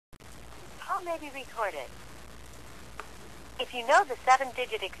call may be recorded. If you know the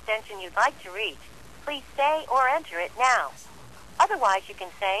 7-digit extension you'd like to reach, please say or enter it now. Otherwise, you can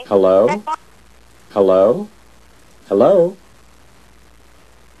say... Hello? Hello? Hello?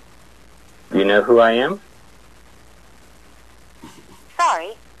 You know who I am?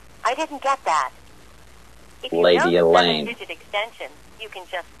 Sorry, I didn't get that. If you Lady know the Elaine. 7-digit extension, you can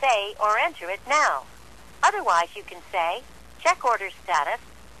just say or enter it now. Otherwise, you can say, check order status,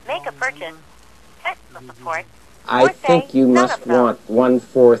 make a purchase, technical support, I or think say you none must of those. want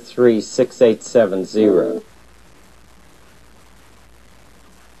 1436870.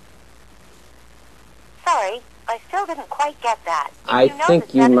 Sorry, I still didn't quite get that. If I you know think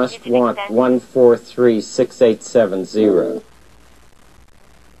the you must 7-digit want extension, 1436870.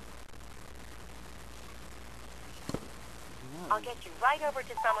 I'll get you right over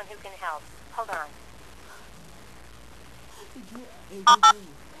to someone who can help. Hold on.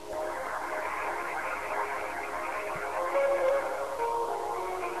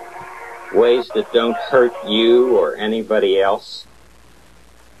 Ways that don't hurt you or anybody else.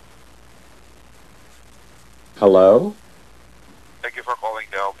 Hello? Thank you for calling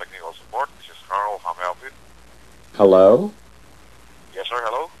Dell Technical Support. This is Carl. How may I help you? Hello? Yes, sir.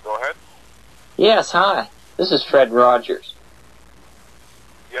 Hello. Go ahead. Yes, hi. This is Fred Rogers.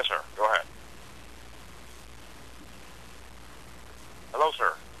 Yes, sir. Go ahead. Hello,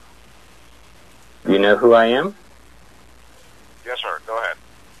 sir. You know who I am? Yes, sir. Go ahead.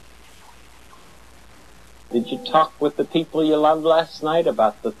 Did you talk with the people you loved last night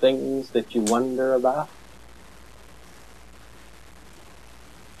about the things that you wonder about?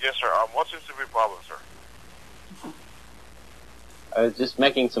 Yes, sir. What seems to be the problem, sir? I was just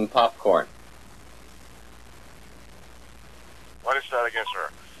making some popcorn. What is that again, sir?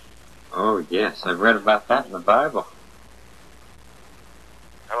 Oh, yes. I've read about that in the Bible.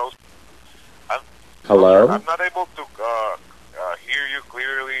 Hello? Hello? Sir, I'm not able to hear you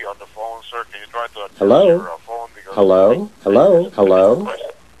clearly on the phone, sir. Can you try to adjust Hello? your phone? Because Hello? Hello? Hello?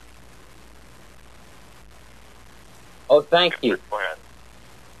 Oh, thank you. Go ahead.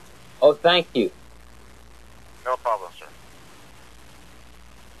 Oh, thank you. No problem, sir.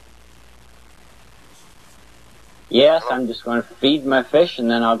 Yes, Hello? I'm just going to feed my fish and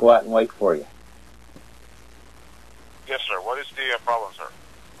then I'll go out and wait for you. Yes, sir. What is the problem, sir?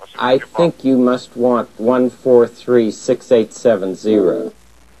 What's I think you must want 1436870.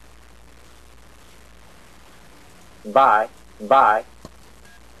 Bye. Bye.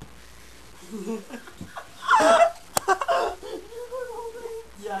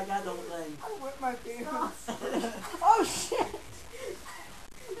 Yeah, I got the whole thing. I whipped my fingers. Oh shit!